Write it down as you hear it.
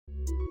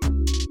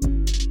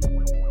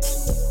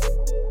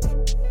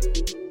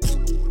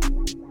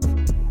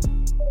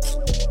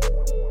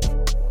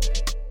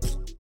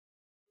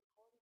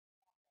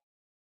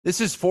This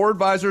is For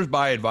Advisors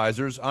by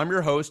Advisors. I'm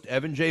your host,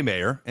 Evan J.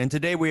 Mayer, and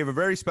today we have a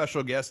very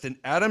special guest in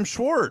Adam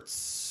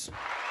Schwartz.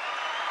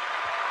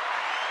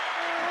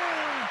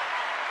 How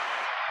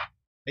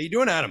you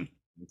doing, Adam?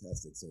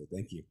 Fantastic, sir.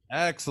 Thank you.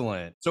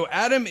 Excellent. So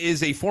Adam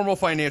is a former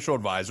financial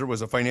advisor,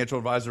 was a financial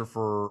advisor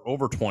for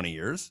over 20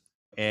 years,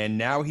 and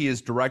now he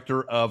is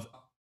director of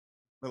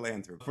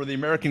Philanthropy for the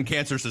American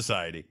Cancer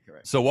Society.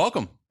 Correct. So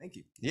welcome. Thank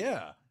you.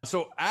 Yeah.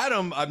 So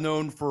Adam, I've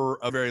known for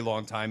a very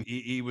long time.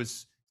 He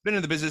was been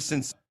in the business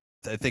since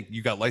I think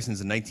you got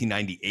licensed in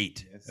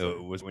 1998. Yes,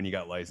 was when you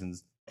got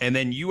licensed. And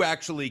then you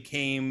actually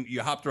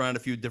you hopped around a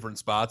few different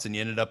spots and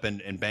you ended up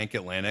in Bank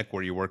Atlantic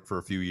where you worked for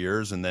a few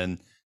years. And then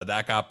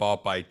that got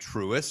bought by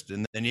Truist.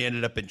 And then you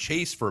ended up in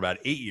Chase for about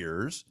 8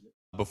 years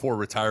before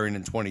retiring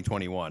in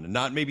 2021. And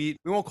not maybe,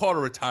 we won't call it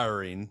a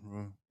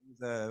retiring.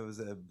 It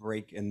was a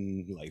break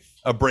in life.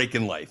 A break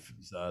in life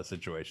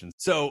situation.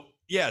 So,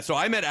 yeah, so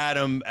I met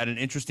Adam at an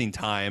interesting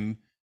time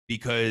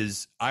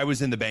because I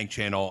was in the bank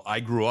channel. I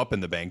grew up in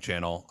the bank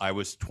channel. I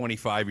was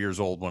 25 years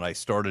old when I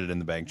started in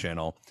the bank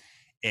channel.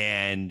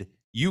 And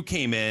you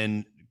came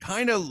in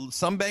kind of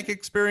some bank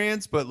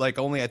experience, but like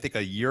only, I think,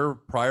 a year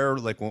prior,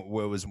 like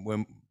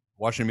when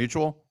Washington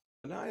Mutual?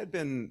 No, I had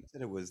been,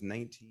 said it was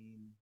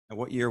 19.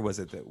 What year was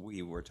it that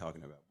we were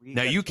talking about?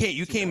 Now you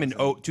came in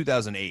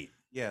 2008.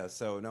 Yeah,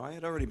 so no, I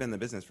had already been in the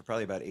business for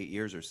probably about 8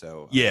 years or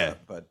so. Yeah.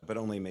 But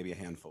only maybe a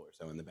handful or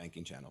so in the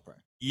banking channel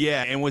prior.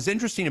 Yeah, and what's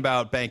interesting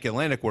about Bank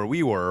Atlantic where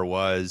we were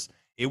was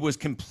it was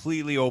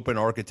completely open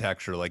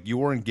architecture. Like you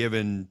weren't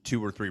given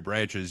 2 or 3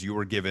 branches, you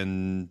were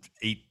given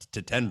 8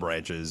 to 10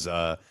 branches.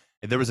 There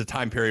was a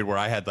time period where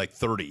I had like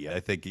 30. I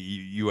think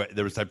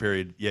there was a time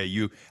period.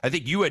 Yeah, I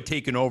think you had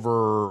taken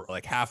over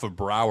like half of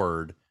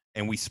Broward.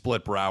 And we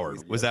split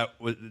Broward.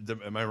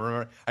 Am I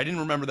remember? I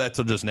didn't remember that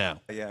till just now.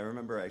 Yeah, I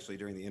remember actually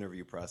during the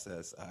interview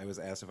process, I was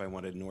asked if I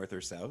wanted north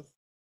or south.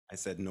 I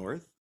said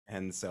north.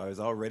 And so I was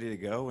all ready to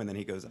go. And then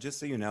he goes, just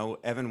so you know,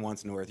 Evan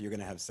wants north. You're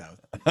going to have south.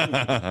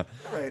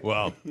 Right.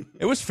 Well,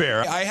 it was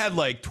fair. I had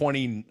like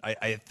 20,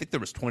 I think there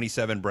was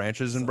 27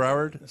 branches in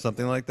Broward,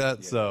 something like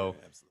that. Yeah, so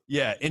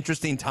yeah,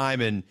 interesting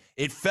time. And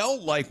it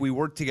felt like we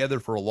worked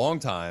together for a long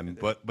time,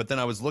 but then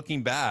I was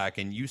looking back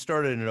and you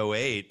started in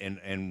 08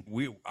 and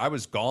I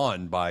was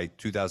gone by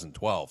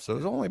 2012. So it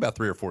was only about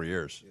 3 or 4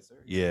 years. Yes, sir.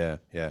 Yeah.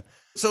 Yeah.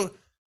 So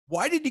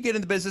why did you get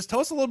in the business?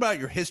 Tell us a little about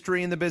your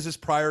history in the business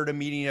prior to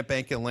meeting at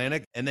Bank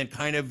Atlantic and then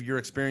kind of your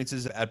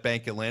experiences at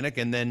Bank Atlantic.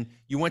 And then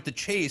you went to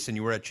Chase and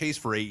you were at Chase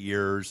for 8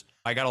 years.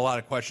 I got a lot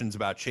of questions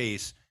about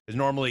Chase because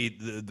normally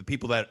the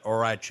people that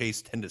are at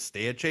Chase tend to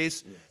stay at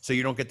Chase. Yeah. So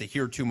you don't get to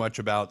hear too much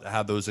about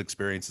how those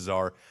experiences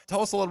are. Tell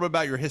us a little bit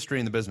about your history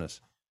in the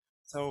business.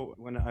 So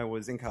when I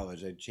was in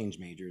college, I changed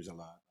majors a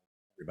lot,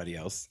 everybody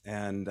else,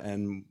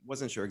 and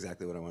wasn't sure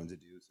exactly what I wanted to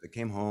do. So I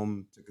came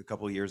home, took a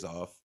couple of years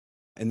off,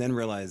 and then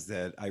realized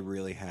that I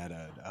really had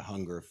a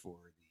hunger for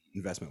the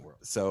investment world.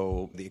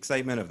 So the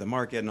excitement of the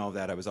market and all of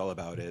that, I was all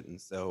about it. And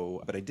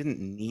so, but I didn't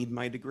need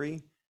my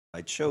degree.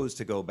 I chose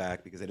to go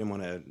back because I didn't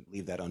want to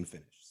leave that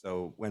unfinished.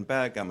 So went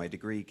back, got my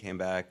degree, came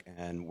back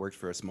and worked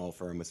for a small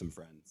firm with some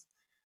friends.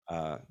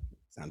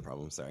 Sound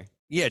problem, sorry.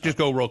 Yeah, just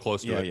go real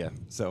close to it. Yeah.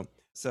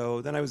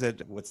 So then I was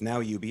at what's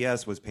now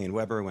UBS, was Payne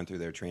Weber, went through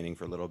their training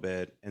for a little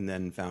bit, and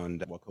then found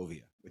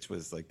Wachovia, which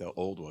was like the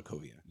old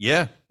Wachovia.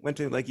 Yeah. Went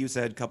to, like you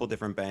said, a couple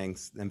different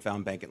banks, then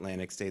found Bank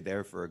Atlantic, stayed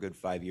there for a good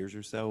 5 years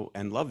or so,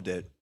 and loved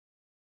it.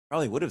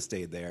 Probably would have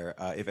stayed there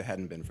if it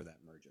hadn't been for that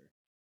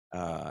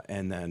merger.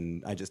 And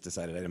then I just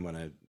decided I didn't want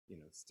to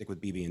stick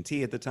with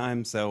BB&T at the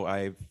time, so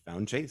I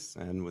found Chase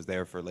and was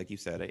there for, like you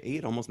said,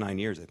 8, almost 9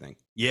 years, I think.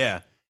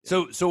 Yeah.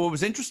 So what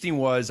was interesting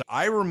was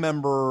I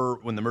remember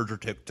when the merger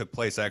took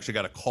place, I actually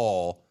got a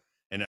call,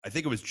 and I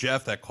think it was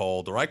Jeff that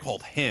called, or I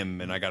called him,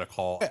 and I got a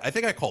call. I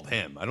think I called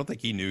him. I don't think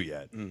he knew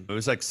yet. It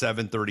was like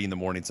 7:30 in the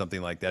morning, something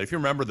like that. If you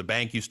remember, the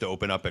bank used to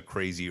open up at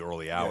crazy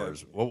early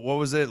hours. Yeah. What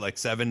was it, like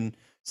 7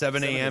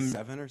 a.m.?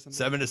 7 or something?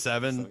 7 to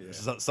 7,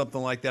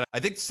 something like that. I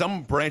think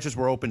some branches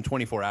were open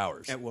 24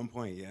 hours. At one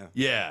point,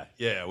 yeah.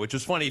 Yeah, which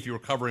was funny if you were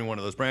covering one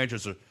of those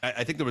branches.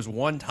 I think there was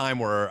one time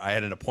where I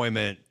had an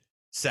appointment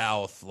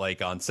south,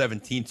 like on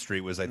 17th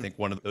Street was, I think,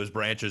 one of those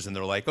branches, and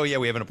they're like, oh yeah,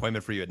 we have an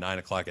appointment for you at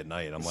 9:00 at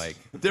night. I'm like,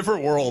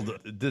 different world.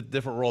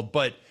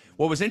 But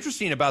what was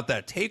interesting about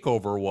that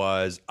takeover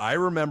was I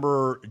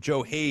remember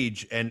Joe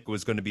Hage and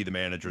was going to be the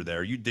manager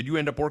there. Did you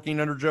end up working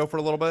under Joe for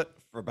a little bit?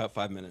 For about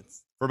 5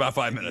 minutes. For about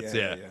 5 minutes,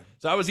 yeah.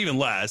 So I was even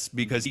less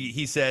because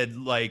he said,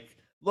 like,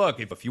 look,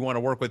 if you want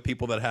to work with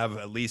people that have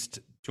at least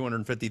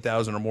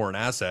 250,000 or more in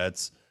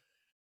assets,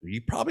 you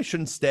probably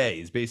shouldn't stay,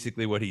 is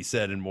basically what he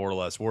said in more or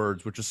less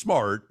words, which is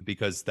smart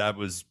because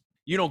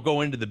you don't go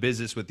into the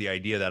business with the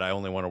idea that I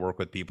only want to work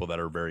with people that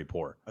are very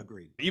poor.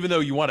 Agreed. Even though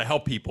you want to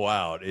help people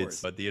out,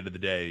 it's at the end of the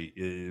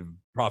day,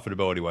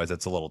 profitability wise,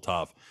 that's a little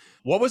tough.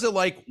 What was it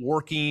like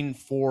working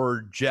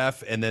for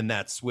Jeff and then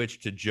that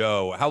switch to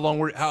Joe?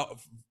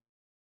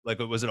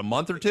 Was it a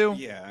month or two?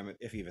 Yeah,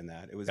 if even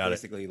that. It was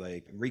basically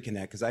like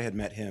reconnect because I had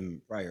met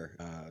him prior,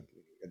 a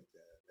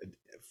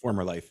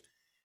former life.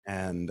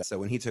 And so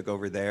when he took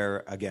over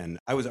there, again,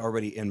 I was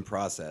already in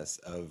process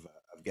of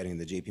getting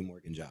the JP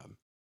Morgan job.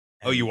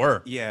 Oh, you And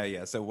were? yeah,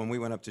 yeah. So when we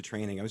went up to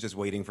training, I was just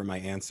waiting for my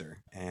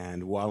answer.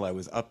 And while I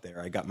was up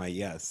there, I got my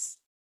yes.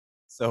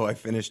 So I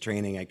finished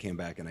training, I came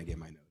back and I gave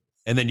my notice.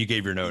 And then you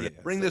gave your notice.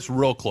 Yeah, Bring so this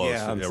real close.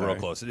 yeah, I'm real sorry.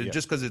 close. Yeah.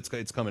 Just because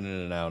it's coming in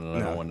and out, and I No,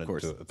 don't of want it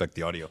course. to affect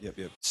the audio. Yep,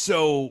 yep.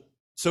 So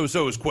it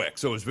was quick.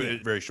 So it was Yeah.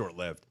 very short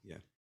lived. Yeah.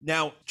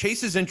 Now,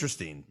 Chase is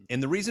interesting.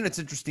 And the reason it's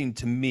interesting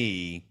to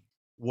me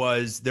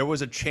was there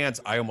was a chance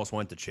I almost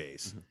went to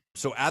Chase.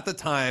 So at the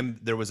time,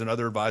 there was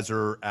another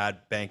advisor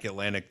at Bank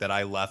Atlantic that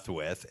I left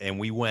with, and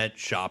we went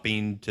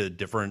shopping to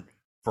different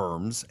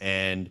firms,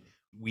 and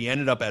we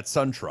ended up at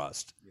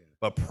SunTrust. Yeah.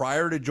 But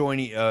prior to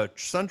joining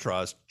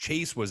SunTrust,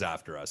 Chase was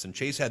after us, and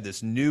Chase had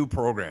this new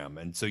program.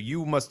 And so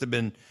you must have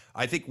been,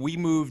 I think we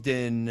moved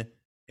in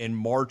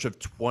March of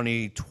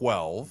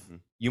 2012.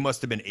 You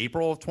must have been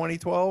April of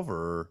 2012,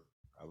 or?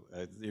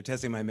 You're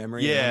testing my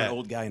memory. Yeah. I'm an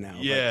old guy now.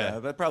 Yeah.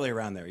 But probably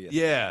around there. Yes.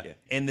 Yeah.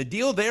 And the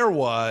deal there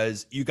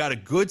was you got a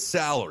good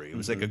salary. It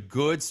was like a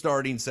good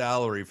starting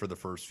salary for the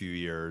first few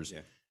years.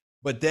 Yeah.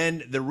 But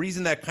then the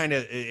reason that kind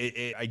of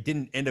I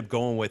didn't end up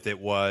going with it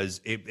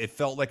was it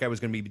felt like I was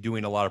going to be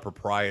doing a lot of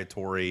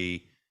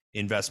proprietary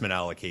investment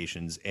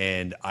allocations.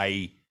 And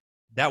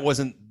that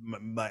wasn't,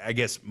 I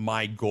guess,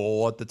 my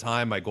goal at the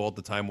time. My goal at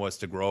the time was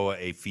to grow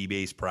a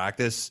fee-based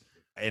practice.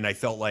 And I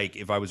felt like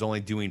if I was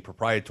only doing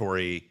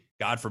proprietary,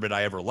 God forbid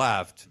I ever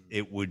left,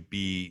 it would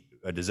be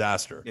a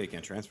disaster. Yeah, you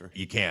can't transfer.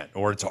 You can't,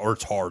 or it's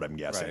hard, I'm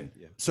guessing. Right,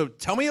 yeah. So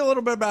tell me a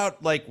little bit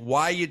about like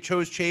why you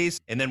chose Chase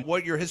and then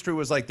what your history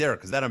was like there,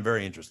 because that I'm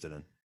very interested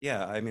in.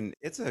 Yeah, I mean,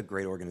 it's a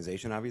great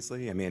organization,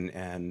 obviously. I mean,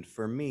 and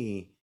for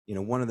me,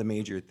 one of the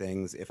major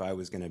things, if I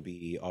was going to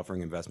be offering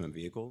investment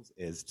vehicles,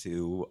 is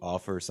to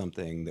offer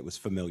something that was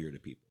familiar to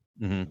people.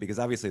 Because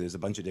obviously there's a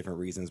bunch of different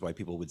reasons why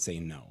people would say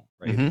no,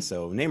 right?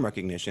 So name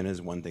recognition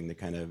is one thing that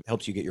kind of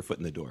helps you get your foot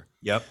in the door.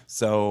 Yep.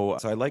 So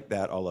I like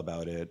that all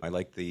about it. I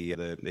like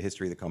the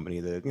history of the company,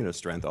 the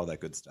strength, all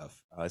that good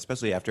stuff.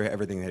 Especially after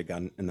everything that had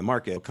gone in the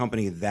market, a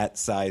company that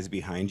size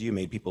behind you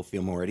made people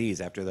feel more at ease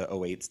after the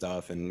 '08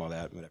 stuff and all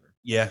that, whatever.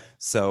 Yeah.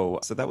 So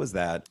that was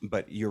that.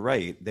 But you're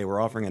right. They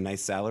were offering a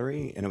nice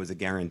salary and it was a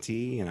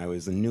guarantee. And I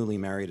was newly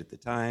married at the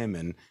time.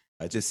 And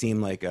it just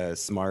seemed like a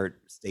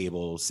smart,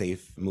 stable,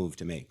 safe move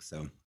to make.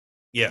 So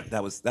yeah,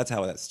 that's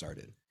how that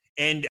started.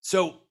 And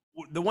so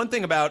the one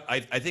thing about, I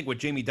think what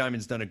Jamie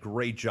Dimon's done a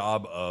great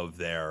job of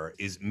there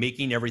is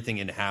making everything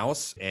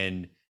in-house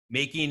and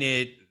making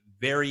it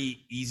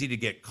very easy to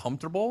get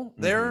comfortable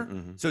there.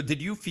 So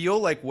did you feel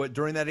like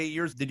during that 8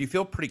 years, did you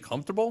feel pretty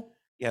comfortable?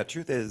 Yeah,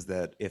 truth is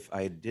that if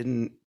I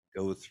didn't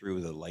go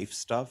through the life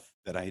stuff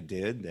that I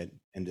did that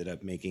ended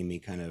up making me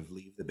kind of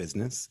leave the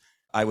business,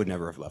 I would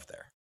never have left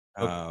there.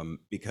 Okay.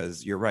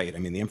 Because you're right. I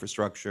mean, the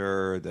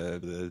infrastructure,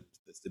 the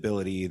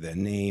stability, the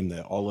name,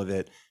 all of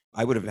it,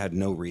 I would have had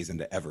no reason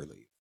to ever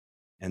leave.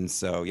 And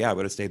so, yeah, I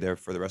would have stayed there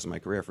for the rest of my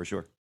career for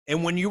sure.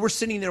 And when you were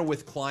sitting there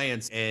with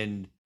clients,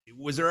 and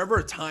was there ever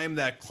a time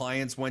that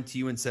clients went to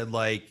you and said,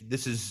 like,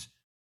 this is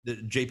the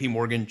JP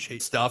Morgan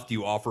stuff? Do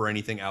you offer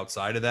anything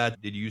outside of that?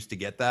 Did you used to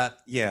get that?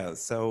 Yeah,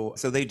 so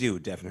they do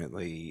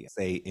definitely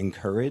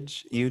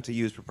encourage you to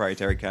use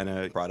proprietary kind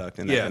of product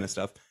and that kind of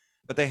stuff.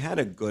 But they had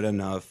a good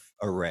enough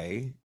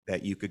array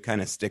that you could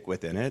kind of stick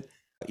within it.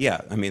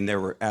 Yeah, I mean, there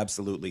were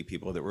absolutely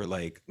people that were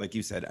like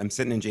you said, I'm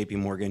sitting in JP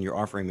Morgan, you're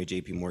offering me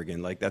JP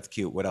Morgan, like, that's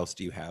cute. What else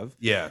do you have?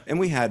 Yeah. And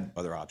we had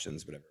other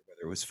options, whatever,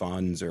 whether it was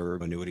funds or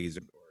annuities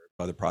or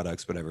other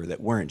products, whatever,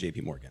 that weren't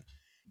JP Morgan.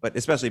 But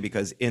especially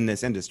because in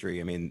this industry,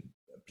 I mean,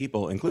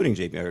 people, including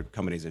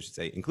companies, I should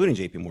say, including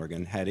JP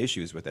Morgan, had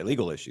issues with it,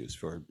 legal issues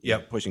for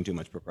pushing too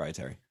much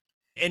proprietary.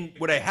 And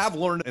what I have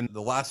learned in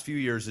the last few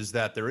years is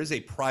that there is a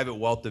private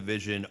wealth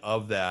division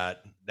of that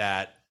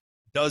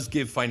does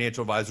give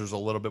financial advisors a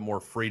little bit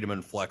more freedom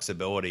and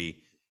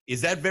flexibility.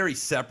 Is that very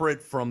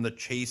separate from the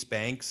Chase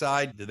Bank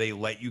side? Do they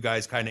let you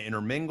guys kind of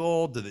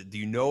intermingle? Do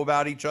you know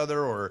about each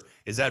other, or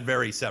is that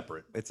very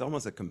separate? It's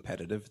almost a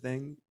competitive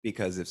thing,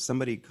 because if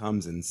somebody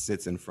comes and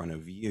sits in front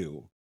of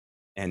you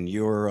and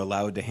you're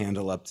allowed to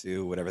handle up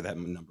to whatever that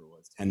number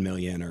was, 10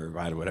 million or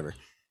whatever,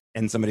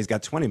 and somebody's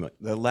got 20 million,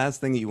 the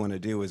last thing that you want to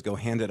do is go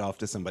hand it off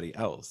to somebody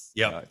else.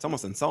 Yeah. It's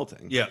almost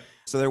insulting. Yeah.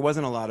 So there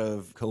wasn't a lot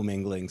of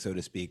commingling, so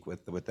to speak,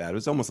 with that. It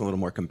was almost a little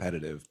more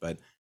competitive. But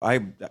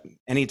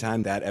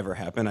anytime that ever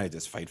happened, I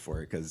just fight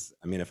for it. Because,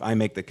 I mean, if I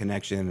make the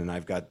connection and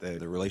I've got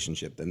the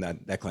relationship, then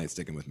that client's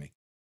sticking with me.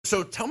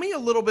 So tell me a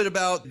little bit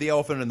about the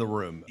elephant in the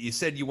room. You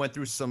said you went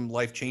through some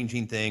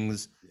life-changing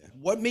things. Yeah.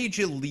 What made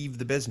you leave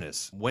the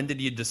business? When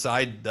did you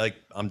decide, like,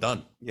 I'm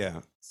done?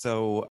 Yeah.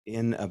 So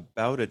in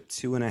about a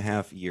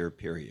 2.5-year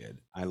period,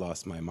 I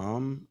lost my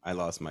mom, I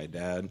lost my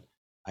dad,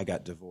 I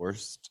got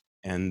divorced,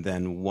 and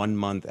then 1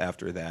 month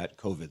after that,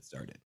 COVID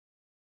started.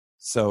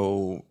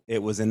 So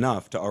it was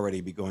enough to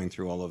already be going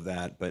through all of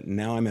that. But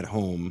now I'm at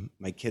home.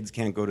 My kids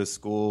can't go to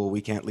school.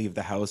 We can't leave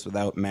the house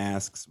without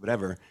masks,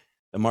 whatever.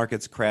 The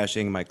market's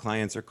crashing. My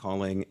clients are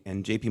calling.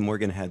 And JP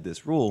Morgan had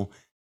this rule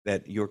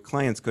that your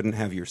clients couldn't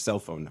have your cell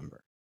phone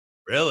number.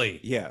 Really?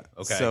 Yeah.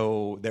 Okay.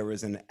 So there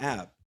was an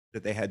app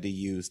that they had to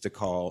use to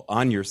call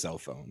on your cell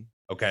phone.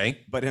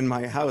 Okay. But in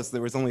my house,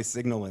 there was only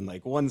signal in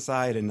like one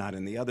side and not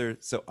in the other.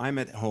 So I'm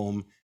at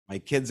home. My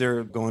kids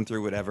are going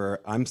through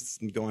whatever. I'm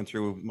going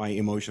through my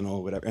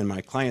emotional whatever. And my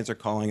clients are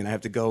calling, and I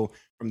have to go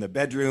from the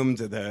bedroom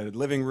to the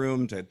living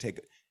room to take.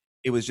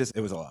 It was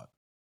a lot.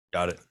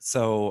 Got it.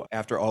 So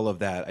after all of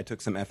that, I took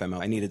some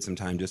FML. I needed some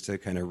time just to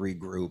kind of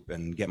regroup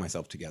and get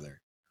myself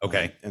together.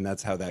 Okay. And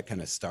that's how that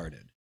kind of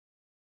started.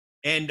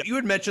 And you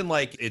had mentioned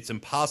like it's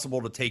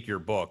impossible to take your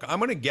book. I'm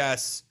going to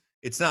guess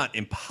it's not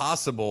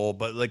impossible,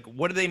 but like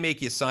what do they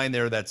make you sign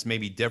there that's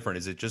maybe different?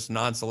 Is it just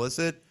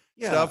non-solicit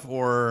stuff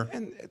or?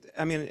 And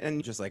I mean,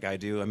 and just like I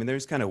do, I mean,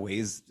 there's kind of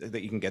ways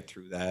that you can get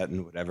through that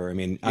and whatever. I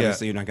mean,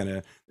 obviously you're not going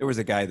to, there was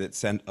a guy that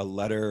sent a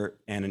letter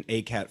and an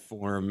ACAT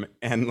form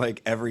and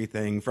like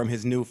everything from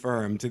his new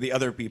firm to the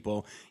other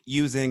people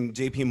using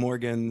JP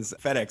Morgan's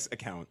FedEx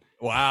account.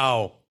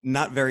 Wow.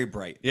 Not very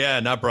bright. Yeah,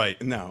 not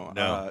bright.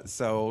 No.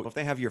 So if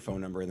they have your phone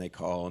number and they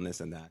call and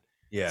this and that.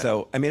 Yeah.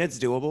 So, I mean, it's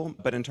doable,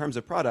 but in terms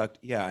of product,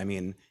 yeah, I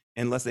mean,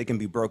 unless they can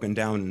be broken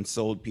down and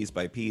sold piece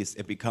by piece,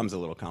 it becomes a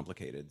little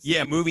complicated. So,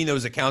 yeah, moving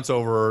those accounts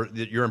over,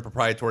 you're in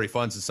proprietary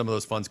funds, and some of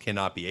those funds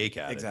cannot be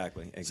ACAT.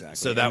 Exactly.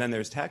 So that, and then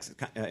there's tax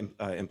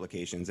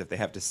implications if they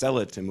have to sell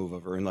it to move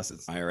over, unless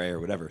it's IRA or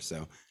whatever.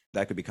 So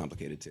that could be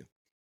complicated too.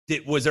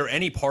 was there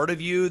any part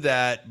of you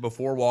that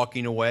before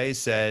walking away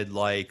said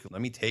like,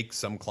 let me take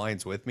some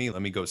clients with me,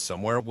 let me go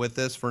somewhere with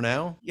this for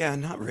now? Yeah,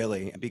 not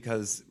really,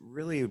 because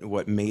really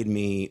what made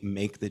me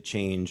make the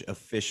change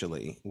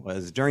officially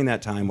was during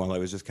that time while I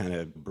was just kind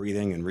of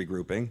breathing and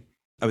regrouping,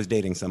 I was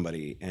dating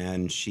somebody,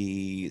 and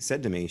she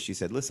said to me, she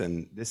said,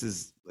 listen, this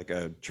is like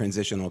a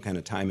transitional kind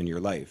of time in your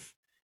life.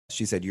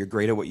 She said, you're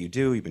great at what you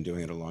do. You've been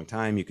doing it a long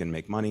time. You can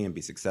make money and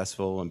be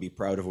successful and be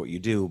proud of what you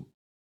do,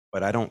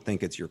 but I don't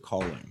think it's your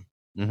calling.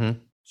 Mm-hmm.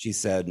 She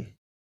said,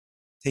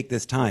 take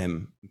this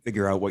time and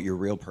figure out what your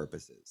real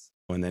purpose is,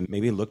 and then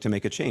maybe look to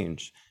make a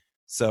change.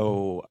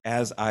 So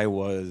as I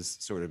was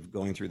sort of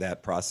going through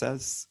that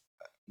process,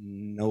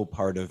 no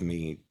part of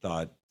me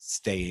thought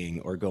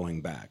staying or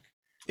going back.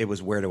 It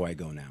was, where do I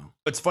go now?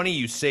 It's funny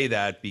you say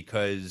that,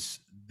 because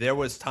there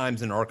was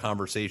times in our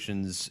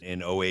conversations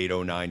in 08,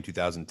 09,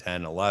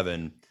 2010,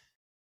 11,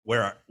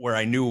 where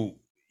I knew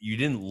you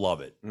didn't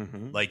love it.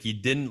 Mm-hmm. Like you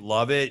didn't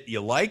love it.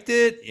 You liked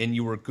it and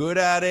you were good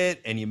at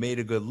it and you made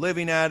a good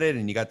living at it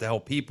and you got to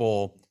help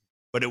people,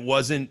 but it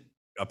wasn't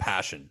a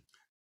passion.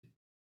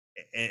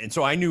 And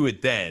so I knew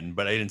it then,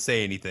 but I didn't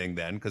say anything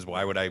then, because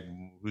why would I?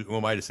 Who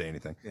am I to say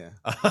anything? Yeah,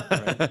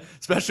 right.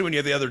 Especially when you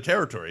have the other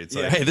territory. It's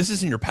like, Yeah. hey, this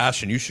isn't your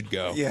passion. You should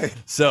go. Yeah.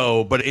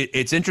 So, but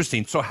it's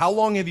interesting. So how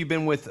long have you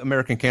been with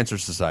American Cancer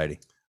Society?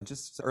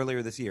 Just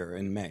earlier this year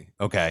in May.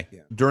 Okay.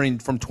 Yeah.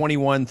 From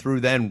 21 through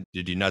then,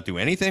 did you not do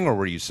anything, or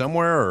were you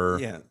somewhere? Or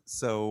Yeah.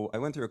 So I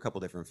went through a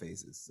couple different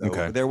phases. So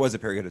Okay. there was a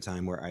period of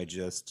time where I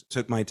just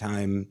took my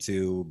time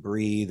to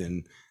breathe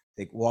and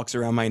take walks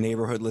around my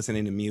neighborhood,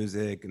 listening to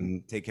music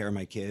and take care of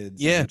my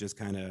kids. Yeah. And just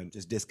kind of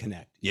just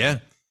disconnect. Yeah.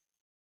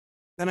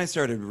 Then I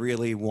started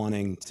really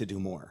wanting to do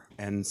more.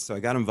 And so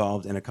I got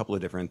involved in a couple of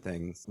different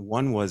things.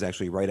 One was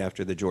actually right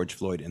after the George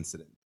Floyd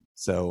incident.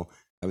 So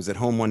I was at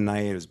home one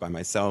night, I was by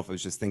myself, I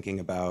was just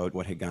thinking about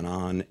what had gone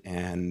on,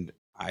 and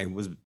I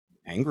was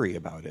angry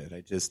about it.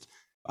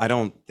 I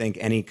don't think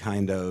any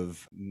kind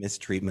of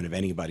mistreatment of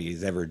anybody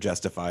is ever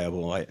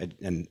justifiable.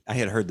 And I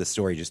had heard the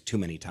story just too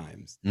many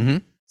times. Mm-hmm.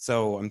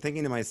 So I'm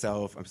thinking to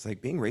myself, I was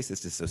like, being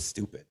racist is so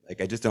stupid. Like,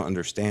 I just don't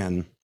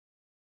understand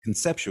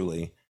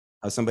conceptually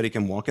how somebody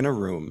can walk in a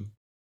room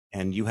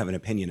and you have an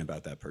opinion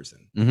about that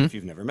person if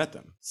you've never met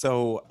them.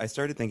 So I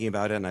started thinking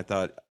about it, and I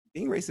thought,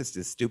 being racist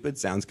is stupid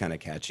sounds kind of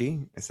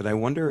catchy. I said, I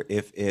wonder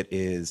if it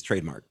is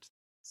trademarked.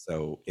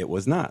 So it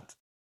was not.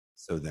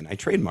 So then I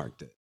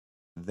trademarked it.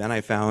 Then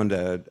I found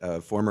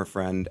a former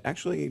friend,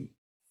 actually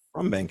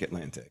from Bank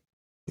Atlantic.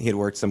 He had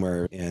worked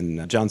somewhere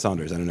in John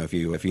Saunders. I don't know if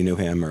you knew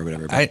him or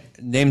whatever.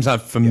 Name's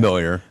not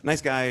familiar. Yeah.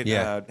 Nice guy.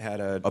 Yeah.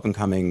 Had an up and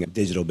coming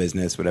digital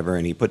business, whatever.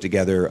 And he put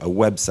together a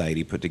website.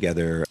 He put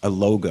together a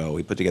logo.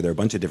 He put together a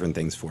bunch of different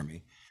things for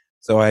me.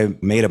 So I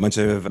made a bunch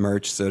of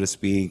merch, so to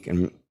speak,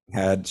 and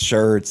had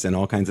shirts and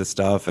all kinds of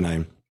stuff.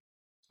 And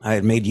I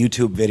had made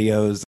YouTube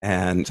videos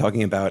and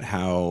talking about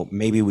how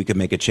maybe we could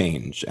make a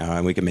change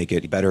and we could make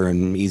it better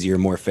and easier,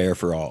 more fair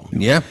for all.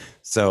 Yeah.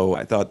 So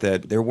I thought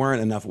that there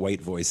weren't enough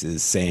white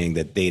voices saying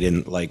that they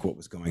didn't like what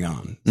was going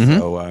on. Mm-hmm.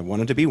 So I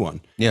wanted to be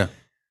one. Yeah.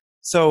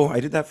 So I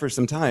did that for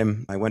some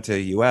time. I went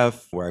to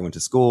UF, where I went to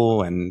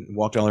school, and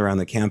walked all around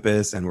the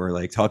campus, and we're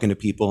like talking to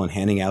people and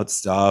handing out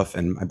stuff.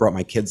 And I brought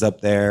my kids up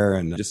there,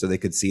 and just so they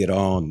could see it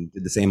all, and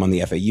did the same on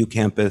the FAU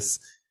campus.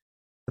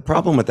 The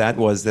problem with that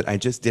was that I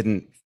just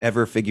didn't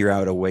ever figure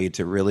out a way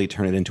to really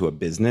turn it into a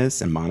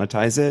business and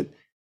monetize it.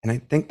 And I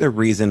think the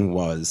reason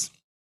was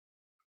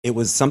it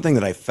was something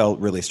that I felt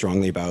really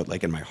strongly about,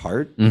 like in my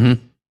heart.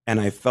 Mm-hmm. And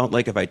I felt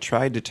like if I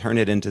tried to turn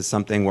it into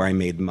something where I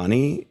made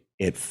money,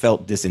 it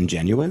felt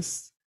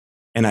disingenuous.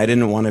 And I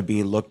didn't want to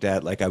be looked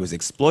at like I was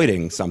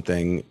exploiting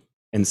something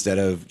instead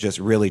of just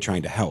really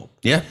trying to help.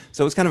 Yeah.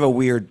 So it was kind of a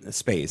weird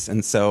space.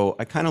 And so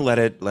I kind of let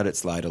it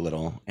slide a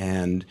little.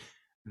 And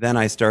then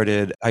I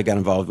got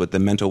involved with the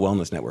Mental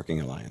Wellness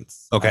Networking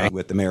Alliance. Okay.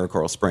 With the mayor of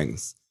Coral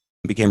Springs.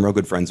 Became real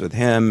good friends with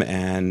him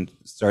and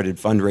started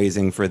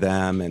fundraising for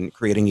them and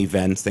creating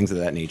events, things of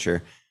that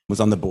nature. Was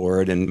on the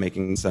board and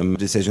making some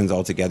decisions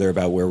all together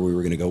about where we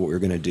were going to go, what we were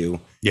going to do.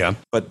 Yeah.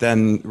 But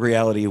then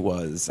reality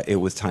was it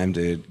was time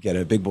to get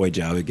a big boy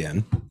job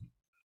again.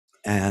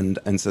 And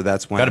so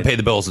that's when got to pay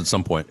the bills at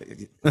some point.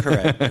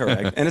 Correct.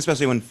 And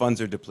especially when funds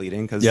are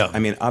depleting. Because Yeah. I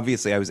mean,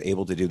 obviously I was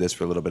able to do this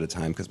for a little bit of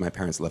time because my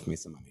parents left me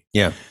some money.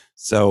 Yeah.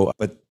 So,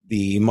 but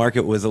the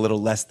market was a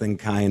little less than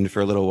kind for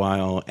a little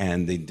while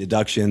and the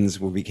deductions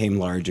became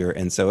larger.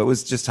 And so it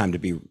was just time to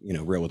be,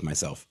 real with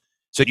myself.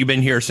 So you've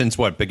been here since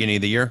what, beginning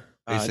of the year,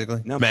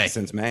 basically? No, May.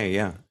 since May,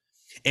 yeah.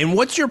 And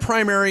what's your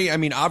primary, I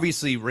mean,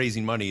 obviously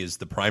raising money is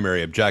the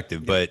primary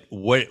objective, but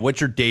what's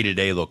your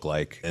day-to-day look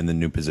like in the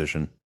new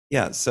position?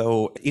 Yeah,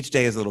 so each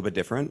day is a little bit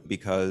different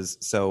because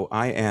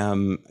I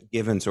am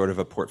given sort of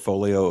a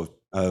portfolio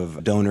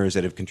of donors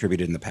that have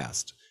contributed in the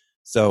past.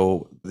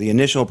 So the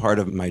initial part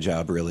of my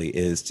job really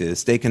is to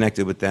stay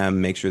connected with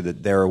them, make sure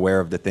that they're aware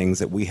of the things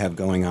that we have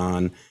going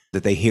on,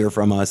 that they hear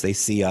from us, they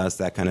see us,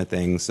 that kind of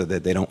thing, so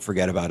that they don't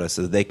forget about us,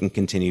 so that they can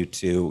continue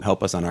to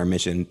help us on our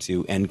mission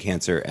to end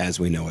cancer as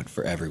we know it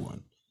for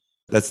everyone.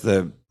 That's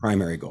the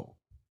primary goal.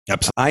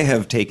 Absolutely. I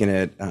have taken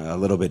it a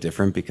little bit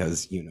different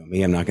because, you know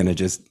me, I'm not going to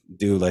just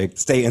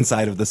stay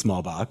inside of the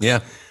small box.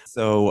 Yeah.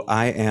 So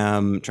I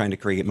am trying to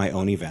create my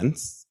own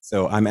events.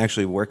 So I'm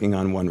actually working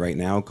on one right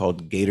now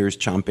called Gators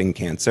Chomping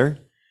Cancer.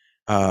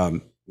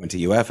 Went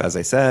to UF, as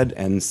I said.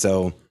 And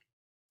so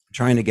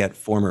trying to get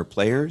former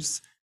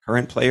players,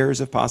 current players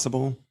if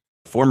possible,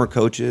 former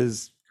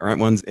coaches, current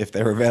ones if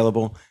they're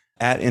available,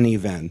 at an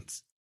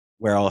event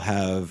where I'll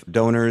have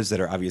donors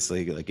that are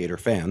obviously like Gator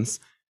fans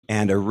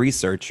and a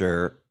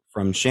researcher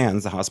from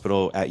Shands, the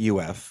hospital at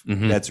UF,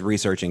 that's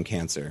researching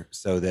cancer,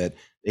 so that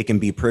they can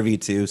be privy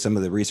to some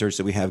of the research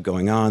that we have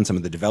going on, some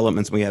of the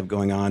developments we have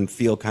going on,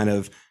 feel kind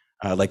of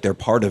like they're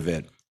part of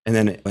it. And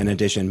then in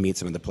addition, meet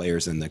some of the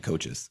players and the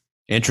coaches.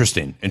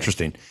 Interesting.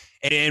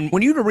 And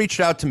when you reached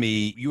out to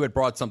me, you had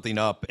brought something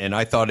up, and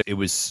I thought it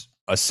was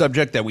a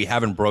subject that we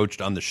haven't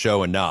broached on the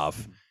show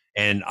enough.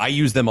 And I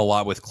use them a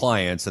lot with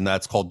clients, and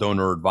that's called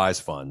donor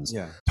advised funds.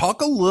 Yeah.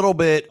 Talk a little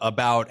bit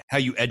about how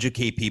you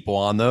educate people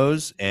on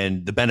those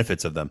and the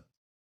benefits of them.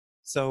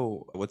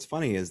 So what's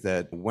funny is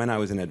that when I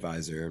was an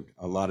advisor,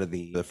 a lot of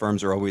the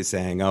firms are always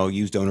saying, oh,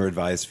 use donor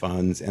advised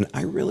funds. And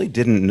I really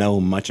didn't know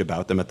much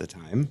about them at the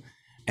time.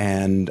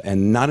 And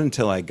not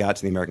until I got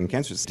to the American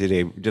Cancer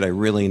Society did I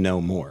really know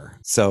more.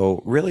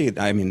 So really,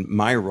 I mean,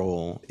 my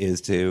role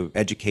is to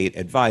educate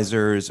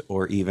advisors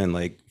or even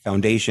like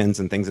foundations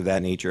and things of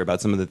that nature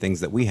about some of the things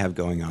that we have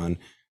going on,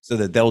 so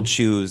that they'll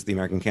choose the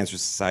American Cancer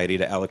Society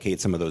to allocate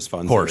some of those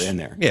funds that are in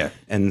there. Yeah.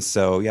 And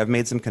so I've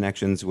made some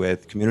connections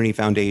with community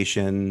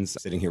foundations,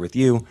 sitting here with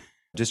you,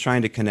 just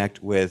trying to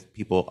connect with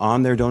people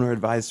on their donor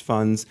advised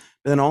funds,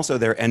 but then also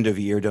their end of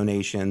year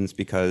donations,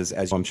 because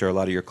as I'm sure a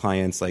lot of your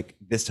clients, like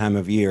this time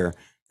of year,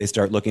 they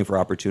start looking for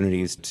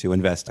opportunities to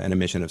invest in a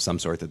mission of some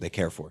sort that they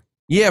care for.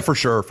 Yeah, for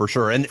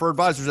sure. And for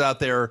advisors out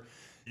there,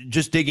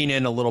 just digging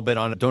in a little bit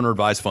on donor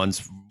advised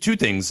funds, two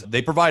things.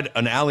 They provide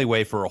an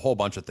alleyway for a whole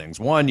bunch of things.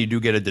 One, you do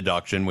get a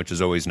deduction, which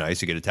is always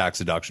nice. You get a tax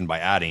deduction by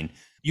adding.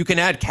 You can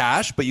add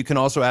cash, but you can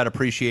also add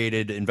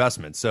appreciated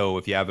investments. So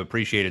if you have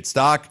appreciated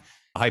stock,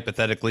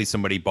 hypothetically,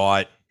 somebody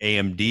bought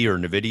AMD or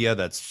NVIDIA,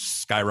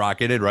 that's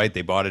skyrocketed, right?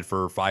 They bought it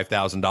for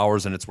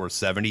 $5,000 and it's worth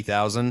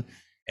 $70,000,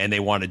 and they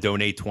want to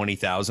donate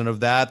 $20,000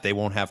 of that. They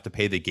won't have to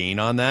pay the gain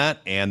on that,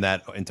 and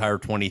that entire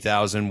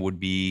 $20,000 would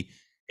be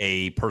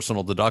a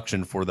personal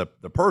deduction for the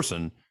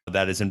person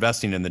that is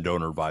investing in the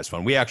donor advised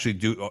fund. We actually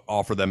do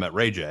offer them at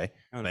Ray J,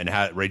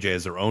 and Ray J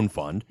has their own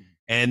fund.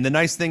 And the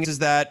nice thing is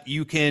that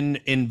you can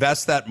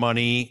invest that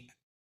money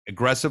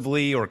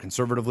aggressively or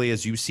conservatively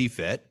as you see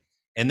fit.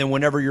 And then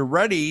whenever you're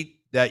ready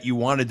that you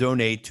want to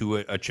donate to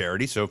a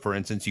charity, so for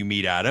instance, you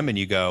meet Adam and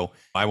you go,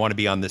 I want to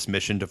be on this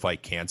mission to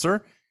fight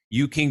cancer.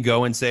 You can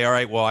go and say, all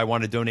right, well, I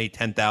want to donate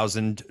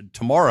 $10,000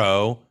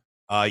 tomorrow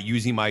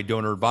using my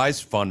donor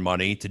advised fund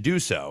money to do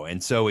so.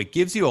 And so it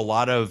gives you a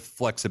lot of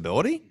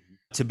flexibility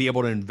to be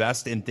able to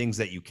invest in things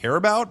that you care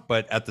about,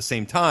 but at the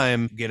same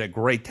time, get a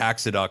great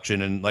tax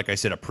deduction. And like I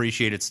said,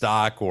 appreciated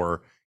stock,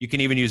 or you can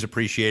even use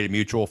appreciated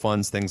mutual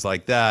funds, things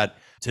like that,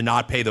 to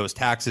not pay those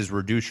taxes,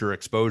 reduce your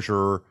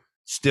exposure,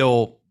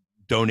 still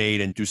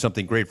donate and do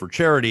something great for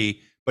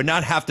charity, but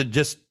not have to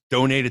just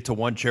donate it to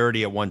one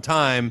charity at one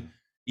time.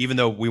 Even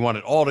though we want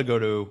it all to go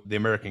to the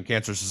American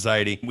Cancer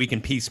Society, we can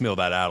piecemeal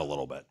that out a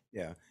little bit.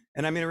 Yeah.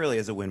 And I mean, it really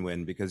is a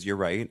win-win, because you're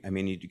right. I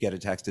mean, you get a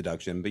tax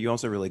deduction, but you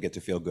also really get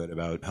to feel good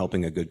about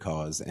helping a good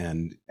cause.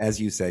 And as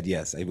you said,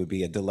 yes, it would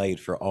be a delight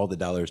for all the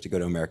dollars to go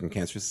to American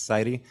Cancer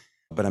Society.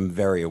 But I'm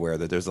very aware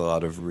that there's a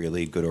lot of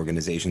really good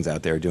organizations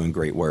out there doing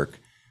great work.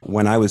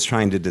 When I was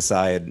trying to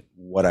decide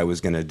what I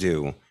was going to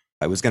do,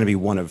 I was going to be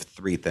one of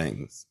three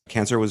things.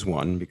 Cancer was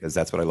one, because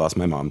that's what I lost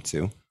my mom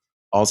to.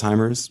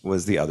 Alzheimer's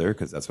was the other,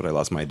 because that's what I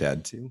lost my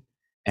dad to.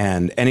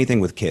 And anything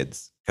with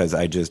kids, because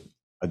I just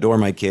adore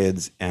my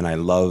kids and I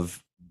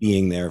love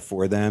being there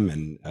for them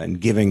and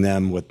giving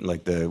them what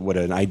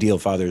an ideal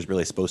father is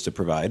really supposed to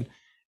provide.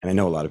 And I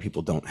know a lot of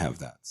people don't have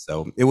that.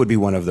 So it would be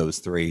one of those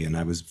three. And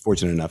I was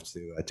fortunate enough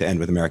to end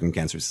with American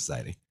Cancer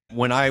Society.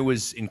 When I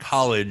was in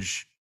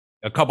college,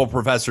 a couple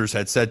professors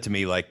had said to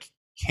me, like,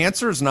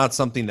 cancer is not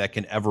something that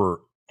can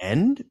ever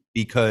end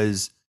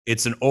because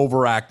it's an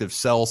overactive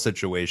cell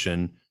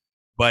situation,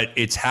 but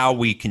it's how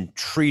we can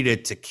treat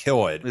it to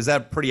kill it. Is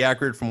that pretty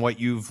accurate from what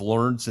you've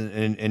learned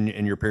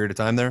in your period of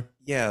time there?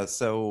 Yeah.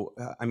 So,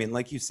 I mean,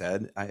 like you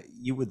said,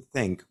 you would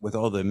think with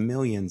all the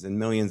millions and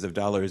millions of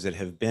dollars that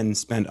have been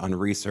spent on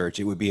research,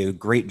 it would be a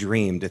great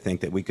dream to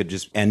think that we could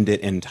just end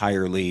it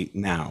entirely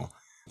now,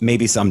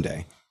 maybe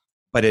someday.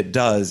 But it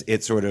does,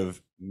 it sort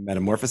of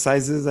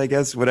metamorphosizes, I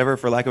guess, whatever,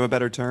 for lack of a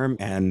better term,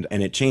 and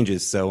it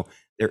changes. So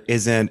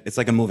it's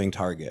like a moving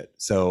target.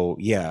 So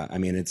yeah, I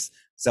mean,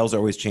 cells are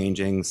always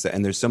changing,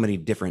 and there's so many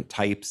different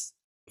types.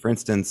 For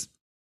instance,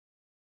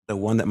 the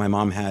one that my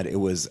mom had, it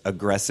was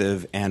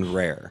aggressive and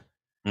rare.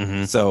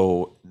 Mm-hmm.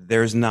 So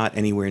there's not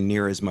anywhere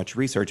near as much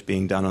research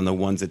being done on the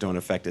ones that don't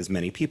affect as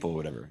many people,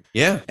 whatever.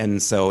 Yeah.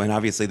 And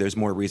obviously there's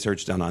more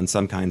research done on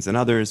some kinds than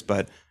others,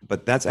 but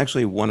that's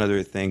actually one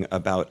other thing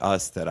about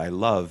us that I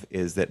love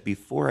is that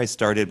before I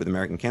started with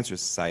American Cancer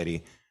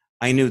Society,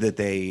 I knew that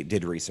they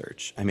did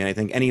research. I mean, I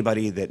think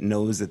anybody that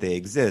knows that they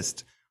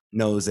exist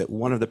knows that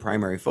one of the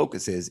primary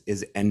focuses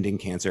is ending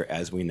cancer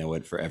as we know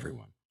it for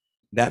everyone.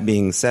 That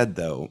being said,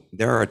 though,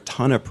 there are a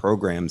ton of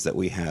programs that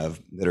we have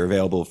that are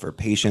available for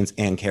patients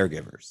and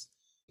caregivers.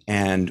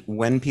 And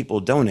when people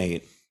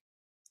donate,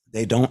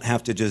 they don't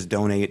have to just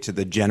donate to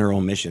the general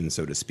mission,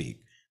 so to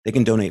speak. They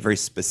can donate very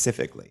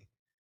specifically.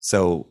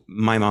 So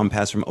my mom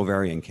passed from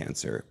ovarian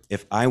cancer.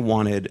 If I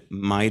wanted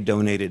my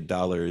donated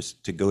dollars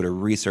to go to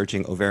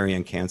researching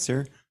ovarian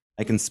cancer,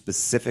 I can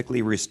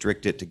specifically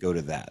restrict it to go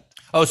to that.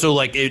 Oh, so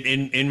like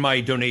in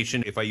my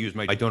donation, if I use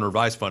my donor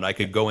advised fund, I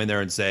could go in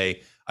there and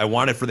say, I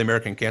want it for the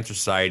American Cancer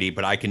Society,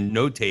 but I can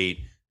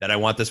notate that I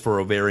want this for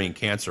ovarian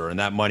cancer, and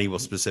that money will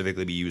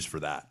specifically be used for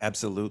that.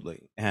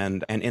 Absolutely.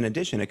 And in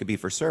addition, it could be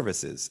for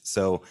services.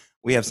 So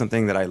we have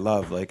something that I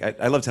love. Like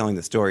I love telling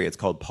the story. It's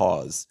called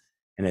Pause,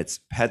 and it's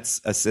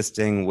pets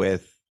assisting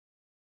with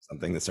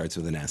something that starts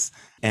with an S.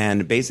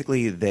 And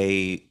basically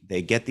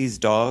they get these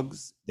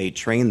dogs, they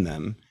train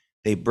them,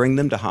 they bring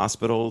them to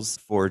hospitals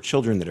for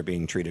children that are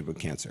being treated with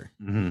cancer.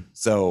 Mm-hmm.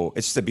 So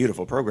it's just a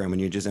beautiful program.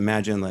 And you just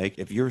imagine, like,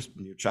 if your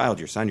child,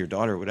 your son, your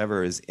daughter,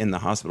 whatever is in the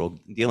hospital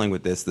dealing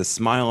with this, the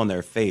smile on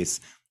their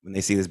face when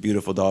they see this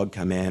beautiful dog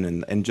come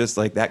in and just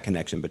like that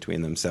connection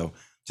between them. So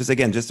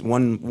just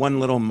one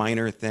little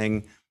minor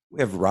thing. We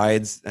have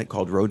rides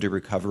called Road to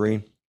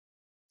Recovery.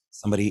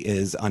 Somebody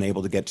is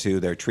unable to get to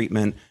their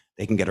treatment,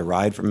 they can get a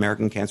ride from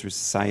American Cancer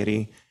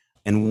Society.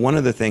 And one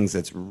of the things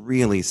that's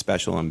really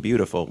special and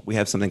beautiful, we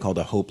have something called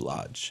a Hope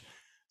Lodge.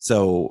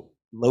 So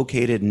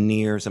located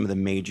near some of the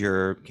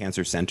major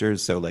cancer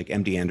centers, so like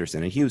MD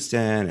Anderson in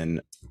Houston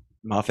and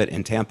Moffitt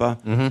in Tampa,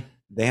 mm-hmm.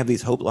 They have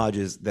these Hope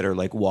Lodges that are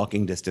like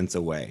walking distance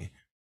away.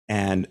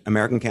 And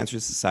American Cancer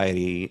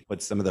Society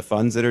puts some of the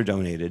funds that are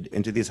donated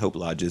into these Hope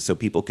Lodges so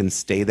people can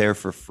stay there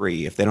for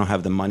free if they don't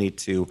have the money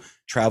to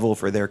travel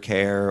for their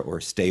care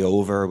or stay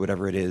over or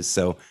whatever it is.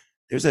 So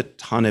there's a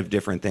ton of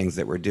different things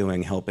that we're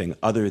doing helping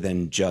other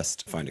than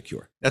just find a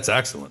cure. That's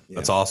excellent. Yeah.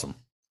 That's awesome.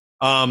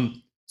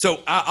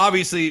 So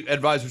obviously,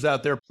 advisors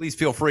out there, please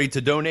feel free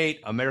to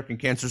donate. American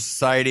Cancer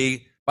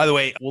Society. By the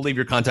way, we'll leave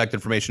your contact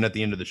information at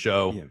the end of the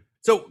show. Yeah.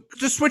 So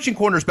just switching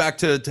corners back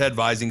to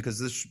advising, because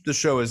this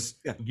show is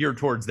geared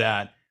towards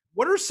that.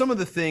 What are some of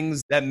the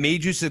things that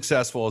made you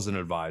successful as an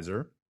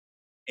advisor?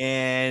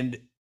 And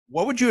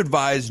what would you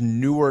advise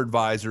newer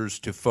advisors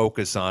to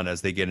focus on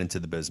as they get into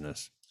the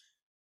business?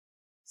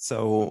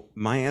 So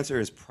my answer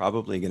is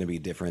probably going to be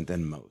different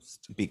than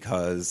most,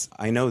 because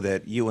I know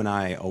that you and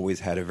I always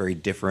had a very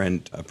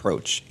different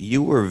approach.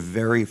 You were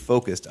very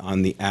focused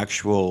on the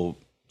actual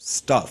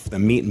stuff, the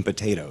meat and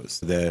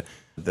potatoes, the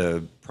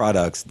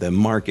products, the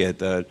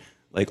market,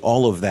 like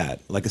all of that,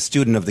 like a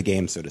student of the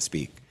game, so to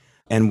speak.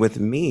 And with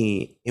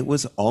me, it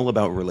was all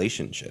about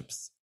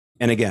relationships.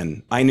 And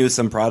again, I knew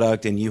some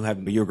product and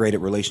you're great at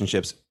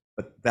relationships,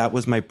 but that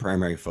was my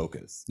primary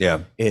focus.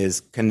 Yeah. Is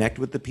connect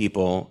with the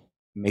people,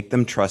 make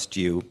them trust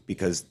you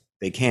because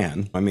they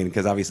can. I mean,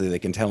 because obviously they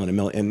can tell in a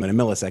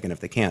millisecond if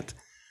they can't.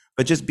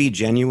 But just be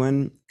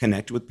genuine,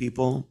 connect with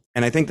people.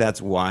 And I think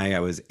that's why I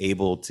was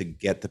able to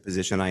get the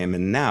position I am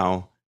in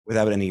now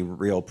without any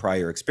real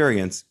prior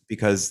experience,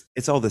 because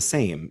it's all the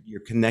same. You're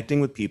connecting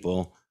with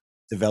people,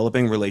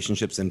 developing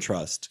relationships and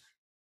trust,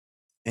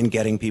 and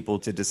getting people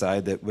to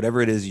decide that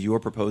whatever it is you're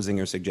proposing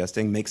or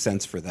suggesting makes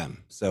sense for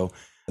them. So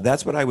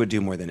that's what I would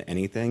do more than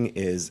anything,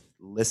 is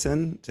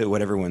listen to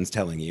what everyone's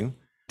telling you.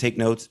 Take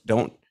notes.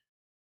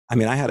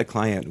 I had a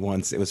client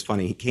once, it was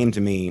funny. He came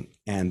to me,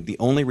 and the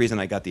only reason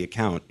I got the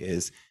account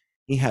is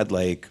he had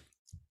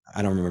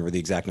I don't remember the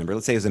exact number.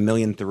 Let's say it was $1.3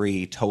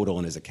 million total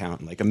in his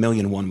account. And $1.1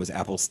 million was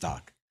Apple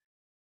stock.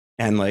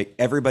 And like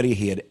everybody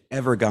he had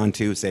ever gone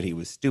to said he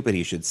was stupid,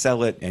 he should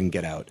sell it and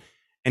get out.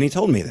 And he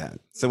told me that.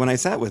 So when I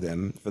sat with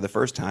him for the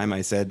first time,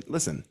 I said,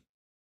 listen,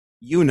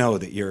 you know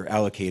that you're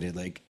allocated,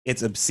 like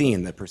it's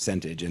obscene, the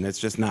percentage, and it's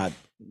just not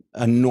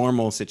a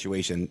normal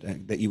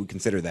situation that you would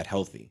consider that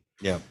healthy.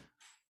 Yeah.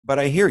 But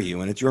I hear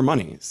you, and it's your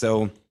money.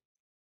 So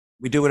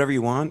we do whatever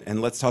you want,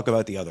 and let's talk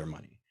about the other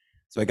money.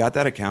 So I got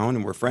that account,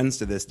 and we're friends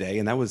to this day,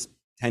 and that was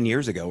 10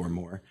 years ago or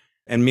more.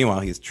 And meanwhile,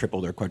 he's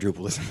tripled or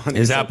quadrupled his money.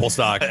 His Apple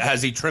stock.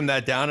 Has he trimmed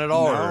that down at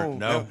all?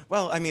 No.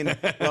 Well, I mean,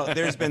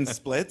 there's been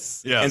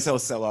splits. Yeah. And so he'll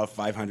sell off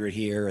 500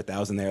 here,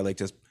 1,000 there, like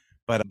just,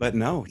 but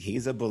no,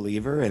 he's a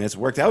believer and it's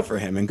worked out for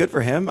him and good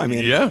for him. I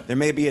mean, there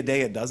may be a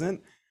day it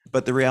doesn't,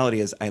 but the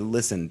reality is I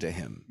listened to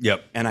him.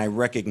 Yep. And I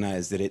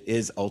recognize that it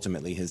is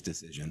ultimately his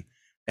decision.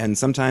 And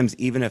sometimes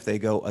even if they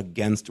go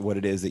against what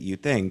it is that you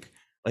think,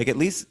 like at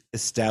least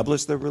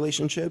establish the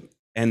relationship.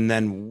 And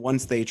then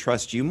once they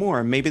trust you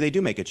more, maybe they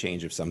do make a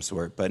change of some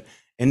sort. But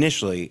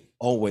initially,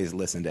 always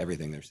listen to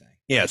everything they're saying.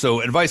 Yeah. So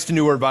advice to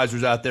newer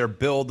advisors out there,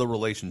 build the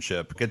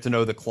relationship, get to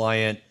know the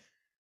client.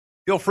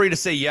 Feel free to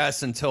say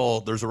yes until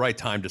there's a right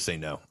time to say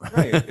no.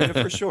 Right.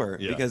 For sure.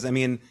 Yeah. Because I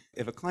mean,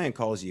 if a client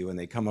calls you and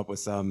they come up with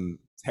some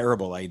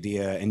terrible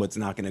idea and what's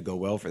not going to go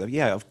well for them,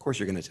 yeah, of course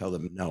you're going to tell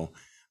them no.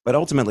 But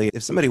ultimately,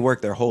 if somebody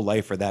worked their whole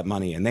life for that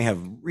money and they have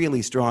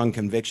really strong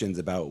convictions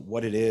about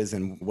what it is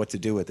and what to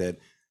do with it,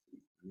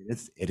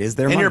 it is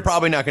their money. And you're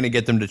probably not going to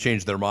get them to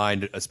change their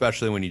mind,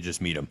 especially when you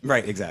just meet them.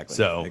 Right, exactly.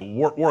 So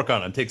work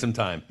on it. Take some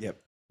time.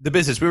 Yep. The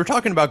business. We were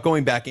talking about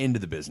going back into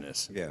the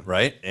business. Yeah.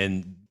 Right.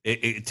 And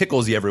it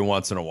tickles you every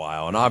once in a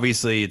while. And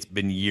obviously it's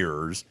been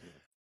years.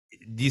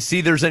 Do you see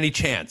there's any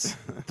chance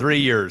 3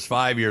 years,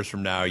 5 years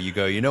from now, you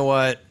go, you know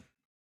what?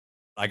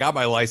 I got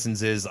my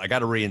licenses. I got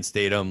to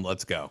reinstate them.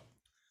 Let's go.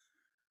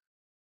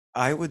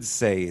 I would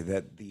say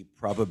that the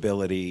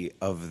probability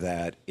of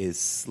that is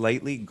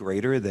slightly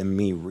greater than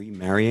me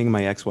remarrying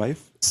my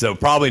ex-wife. So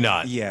probably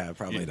not. Yeah,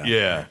 probably not.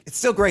 Yeah. It's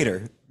still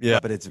greater. Yeah.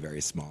 But it's very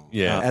small.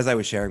 Yeah. As I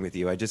was sharing with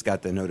you, I just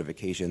got the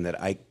notification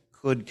that I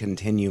could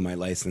continue my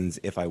license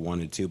if I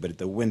wanted to, but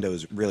the window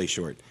is really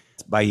short.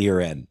 It's by year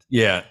end.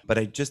 Yeah. But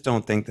I just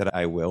don't think that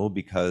I will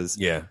because,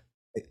 Yeah.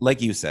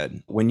 like you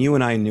said, when you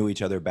and I knew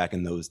each other back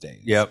in those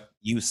days, Yep.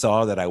 you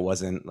saw that I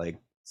wasn't like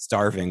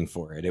starving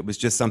for it. It was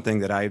just something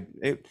that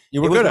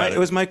You were good at it. It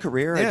was my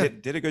career. Yeah. I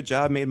did a good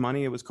job, made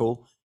money. It was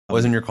cool.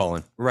 Wasn't your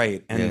calling.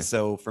 Right. And Yeah.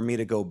 so for me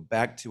to go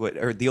back to it,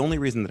 or the only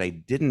reason that I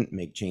didn't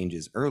make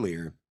changes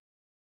earlier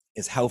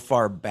is how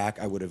far back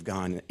I would have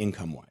gone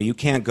income-wise. You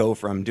can't go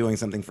from doing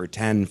something for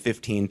 10,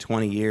 15,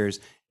 20 years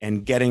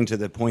and getting to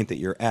the point that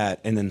you're at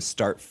and then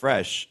start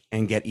fresh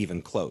and get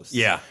even close.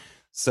 Yeah.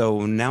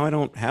 So now I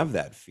don't have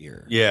that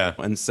fear. Yeah.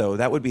 And so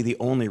that would be the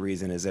only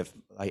reason is if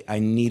I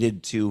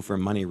needed to for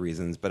money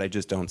reasons, but I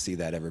just don't see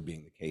that ever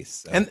being the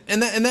case. So. And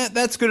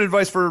that's good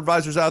advice for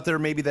advisors out there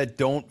maybe that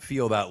don't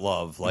feel that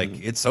love.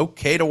 Like it's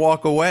okay to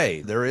walk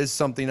away. There is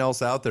something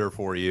else out there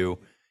for you.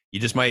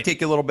 You just might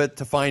take a little bit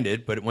to find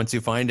it, but once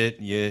you find it,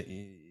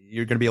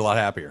 you're going to be a lot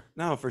happier.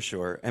 No, for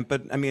sure.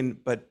 But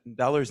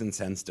dollars and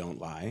cents don't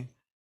lie.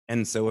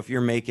 And so if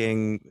you're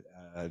making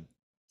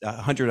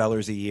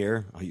 $100 a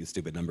year, I'll use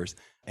stupid numbers,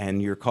 and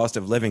your cost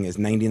of living is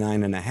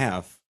 99 and a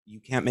half, you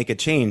can't make a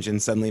change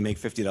and suddenly make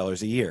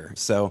 $50 a year.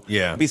 So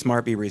Yeah. be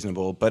smart, be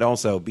reasonable, but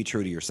also be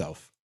true to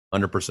yourself.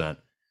 100%.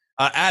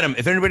 Adam,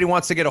 if anybody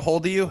wants to get a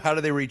hold of you, how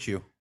do they reach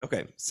you?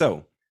 Okay.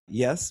 So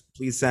yes,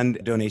 please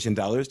send donation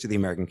dollars to the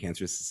American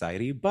Cancer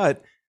Society,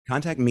 but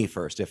contact me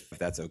first if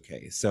that's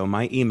okay. So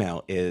my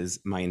email is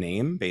my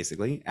name,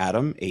 basically,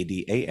 Adam,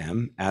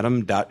 A-D-A-M,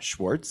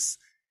 Adam.Schwartz,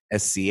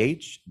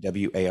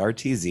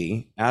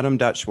 SCHWARTZ,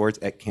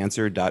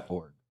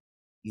 Adam.Schwartz@cancer.org.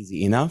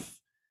 Easy enough.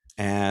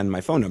 And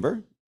my phone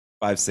number,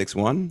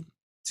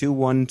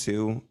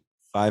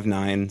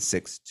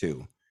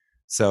 561-212-5962.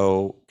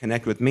 So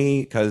connect with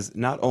me because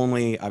not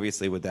only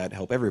obviously would that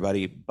help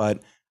everybody,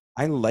 but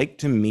I like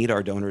to meet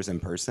our donors in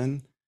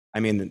person. I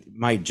mean,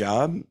 my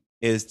job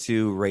is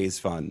to raise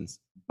funds,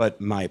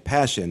 but my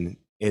passion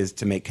is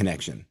to make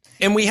connection.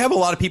 And we have a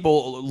lot of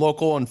people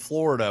local in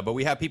Florida, but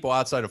we have people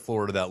outside of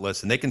Florida that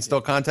listen. They can still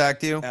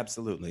contact you?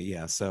 Absolutely,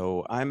 yeah.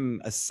 So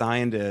I'm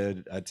assigned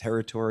a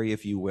territory,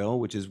 if you will,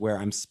 which is where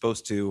I'm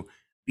supposed to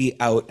be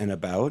out and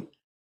about.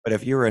 But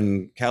if you're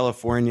in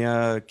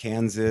California,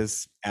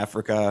 Kansas,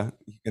 Africa,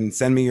 you can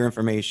send me your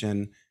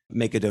information,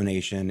 make a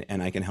donation,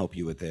 and I can help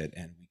you with it.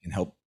 And we can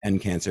help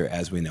end cancer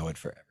as we know it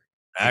forever.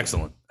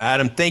 Excellent.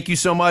 Adam, thank you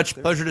so much.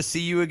 Pleasure to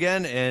see you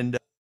again. And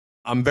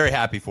I'm very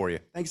happy for you.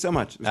 Thanks so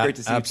much. It was great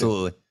to see you.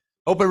 Absolutely.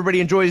 Hope everybody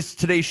enjoys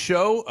today's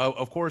show.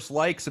 Of course,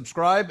 like,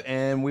 subscribe,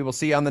 and we will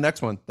see you on the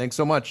next one. Thanks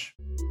so much.